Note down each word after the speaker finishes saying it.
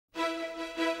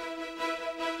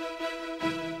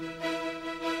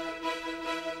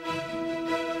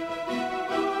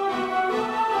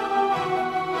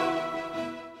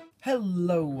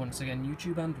once again,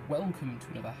 YouTube, and welcome to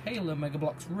another Halo Mega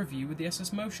Bloks review with the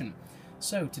TheSSMotion.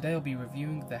 So today I'll be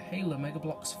reviewing the Halo Mega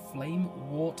Bloks Flame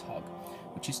Warthog,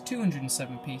 which is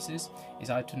 207 pieces, is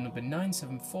item number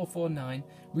 97449,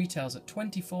 retails at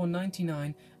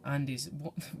 $24.99, and is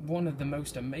one of the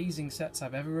most amazing sets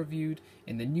I've ever reviewed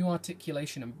in the new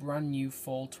articulation and brand new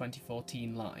Fall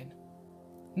 2014 line.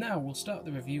 Now we'll start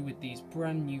the review with these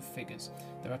brand new figures.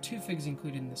 There are two figures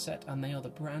included in the set, and they are the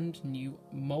brand new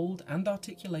mould and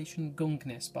articulation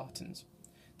Gungnir Spartans.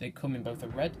 They come in both a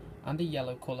red and a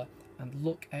yellow colour and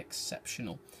look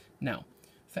exceptional. Now,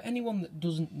 for anyone that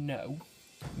doesn't know,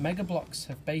 Mega Bloks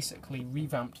have basically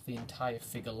revamped the entire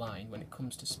figure line when it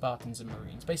comes to Spartans and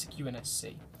Marines, basic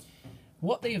UNSC.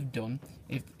 What they have done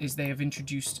is they have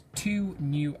introduced two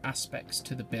new aspects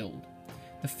to the build.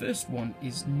 The first one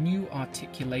is new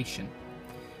articulation.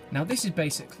 Now this is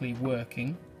basically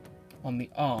working on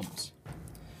the arms.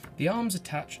 The arms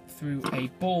attach through a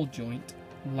ball joint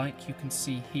like you can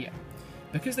see here.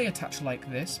 Because they attach like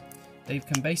this, they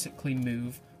can basically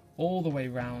move all the way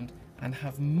around and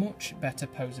have much better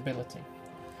posability.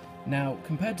 Now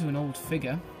compared to an old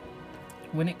figure,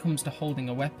 when it comes to holding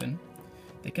a weapon,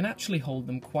 they can actually hold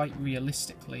them quite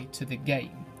realistically to the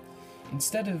game.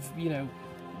 Instead of,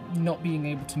 not being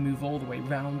able to move all the way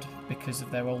round because of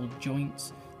their old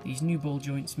joints, these new ball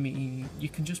joints mean you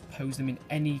can just pose them in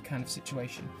any kind of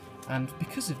situation, and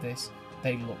because of this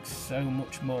they look so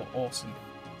much more awesome.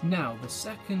 Now the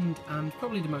second and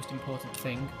probably the most important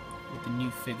thing with the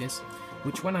new figures,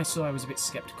 which when I saw I was a bit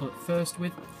skeptical at first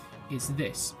with, is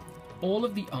this. All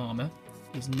of the armour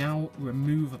is now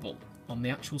removable on the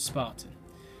actual Spartan.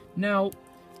 Now,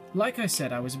 like I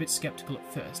said, I was a bit skeptical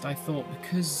at first. I thought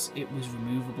because it was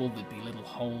removable there'd be little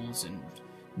holes and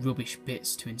rubbish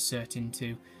bits to insert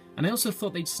into, and I also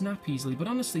thought they'd snap easily, but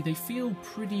honestly they feel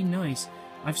pretty nice.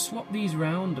 I've swapped these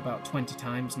around about 20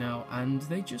 times now and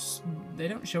they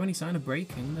don't show any sign of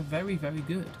breaking. They're very, very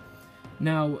good.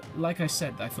 Now, like I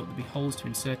said, I thought there'd be holes to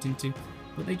insert into,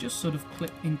 but they just sort of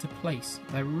clip into place.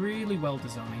 They're really well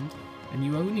designed, and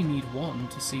you only need one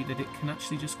to see that it can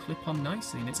actually just clip on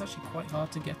nicely, and it's actually quite hard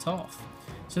to get off.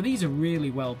 So these are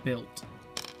really well built,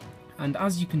 and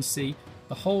as you can see,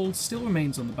 the hole still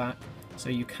remains on the back, so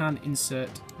you can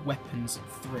insert weapons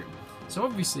through. So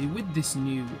obviously with this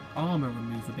new armour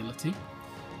removability,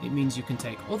 it means you can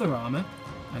take other armour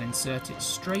and insert it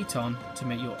straight on to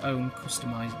make your own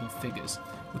customisable figures,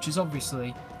 which is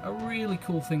obviously a really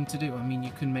cool thing to do. I mean,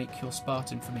 you can make your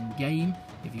Spartan from in-game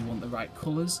if you want the right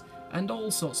colours, and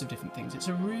all sorts of different things. It's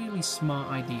a really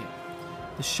smart idea.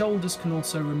 The shoulders can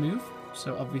also remove,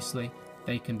 so obviously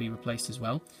they can be replaced as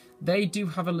well. They do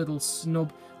have a little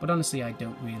snub, but honestly I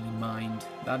don't really mind.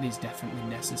 That is definitely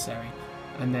necessary.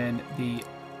 And then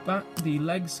the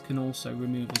legs can also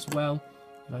remove as well.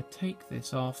 If I take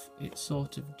this off, it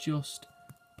sort of just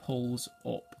pulls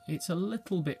up. It's a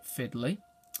little bit fiddly,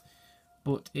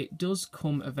 but it does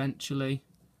come eventually,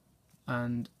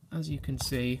 and as you can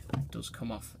see, it does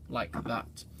come off like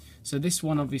that. So this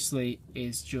one obviously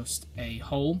is just a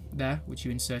hole there which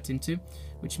you insert into,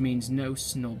 which means no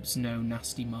snubs, no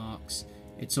nasty marks.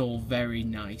 It's all very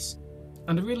nice.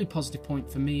 And a really positive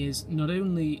point for me is not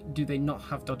only do they not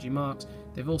have dodgy marks,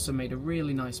 they've also made a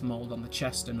really nice mould on the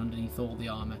chest and underneath all the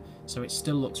armour, so it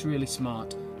still looks really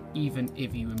smart even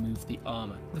if you remove the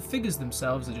armour. The figures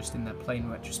themselves are just in their plain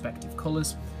retrospective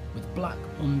colours, with black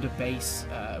under base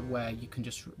where you can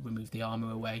just remove the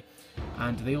armour away,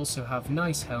 and they also have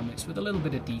nice helmets with a little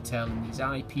bit of detail in these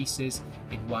eye pieces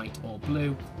in white or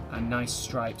blue, and nice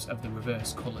stripes of the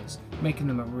reverse colours, making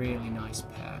them a really nice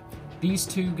pair. These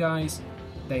two guys,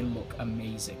 they look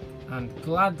amazing, and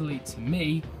gladly to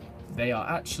me they are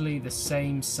actually the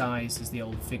same size as the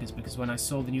old figures, because when I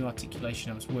saw the new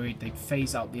articulation I was worried they'd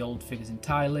phase out the old figures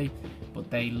entirely, but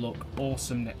they look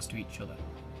awesome next to each other.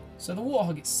 So the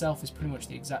Warthog itself is pretty much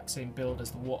the exact same build as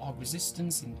the Warthog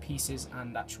Resistance in pieces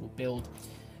and actual build.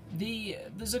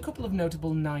 There's a couple of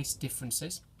notable nice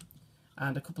differences,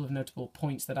 and a couple of notable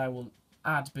points that I will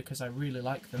add because I really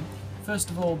like them. First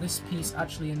of all, this piece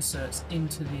actually inserts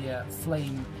into the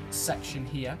flame section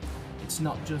here. It's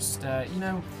not just,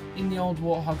 in the old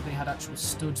Warthog they had actual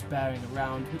studs bearing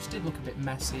around, which did look a bit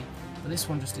messy, but this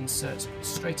one just inserts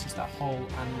straight into that hole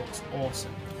and looks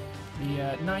awesome.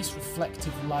 The nice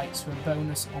reflective lights are a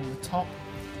bonus on the top.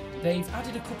 They've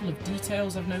added a couple of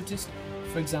details I've noticed.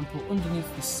 For example,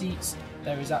 underneath the seats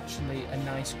there is actually a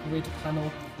nice grid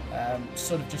panel,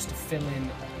 sort of just to fill in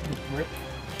the brick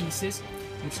pieces,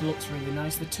 which looks really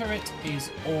nice. The turret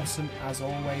is awesome as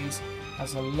always.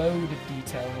 has a load of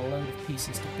detail and a load of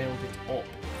pieces to build it up.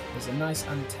 There's a nice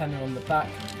antenna on the back,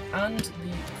 and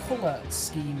the colour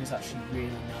scheme is actually really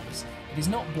nice. It is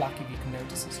not black, if you can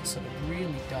notice. It's a sort of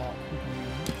really dark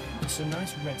green with some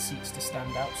nice red seats to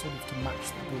stand out, sort of to match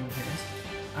the gun here.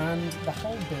 And the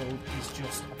whole build is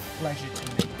just a pleasure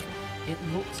to make. It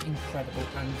looks incredible,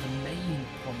 and the main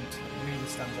point that really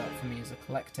stands out for me as a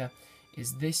collector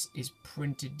is this is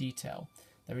printed detail.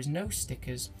 There is no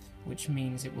stickers, which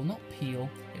means it will not peel,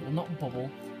 it will not bubble,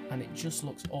 and it just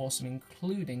looks awesome,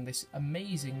 including this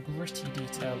amazing gritty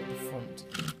detail at the front.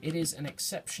 It is an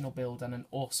exceptional build and an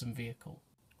awesome vehicle.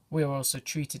 We are also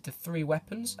treated to 3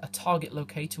 weapons, a target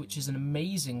locator, which is an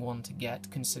amazing one to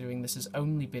get, considering this has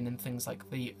only been in things like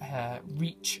the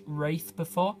Reach Wraith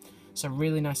before, so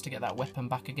really nice to get that weapon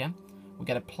back again. We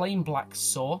get a plain black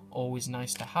saw, always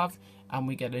nice to have, and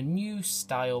we get a new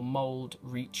style mould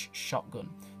Reach shotgun.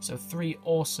 So 3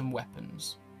 awesome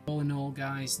weapons. All in all,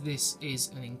 guys, this is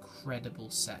an incredible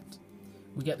set.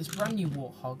 We get this brand new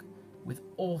Warthog with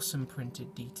awesome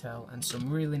printed detail and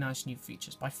some really nice new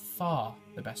features. By far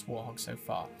the best Warthog so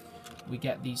far. We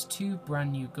get these 2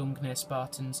 brand new Gungnir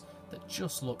Spartans that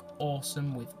just look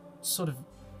awesome, with sort of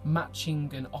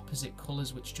matching and opposite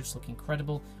colours which just look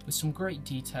incredible, with some great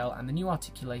detail, and the new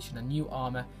articulation and new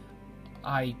armour.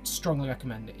 I strongly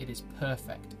recommend it. It is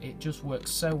perfect. It just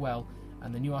works so well,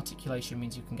 and the new articulation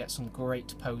means you can get some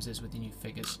great poses with your new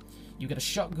figures. You get a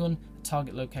shotgun, a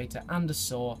target locator and a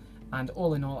saw, and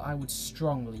all in all I would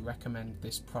strongly recommend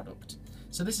this product.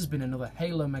 So this has been another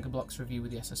Halo Mega Bloks review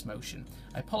with the SSMotion.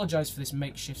 I apologise for this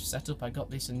makeshift setup. I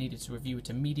got this and needed to review it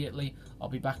immediately. I'll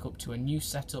be back up to a new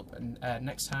setup and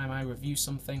next time I review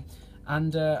something,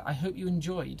 and I hope you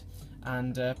enjoyed,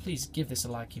 and please give this a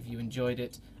like if you enjoyed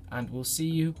it, and we'll see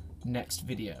you next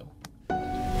video.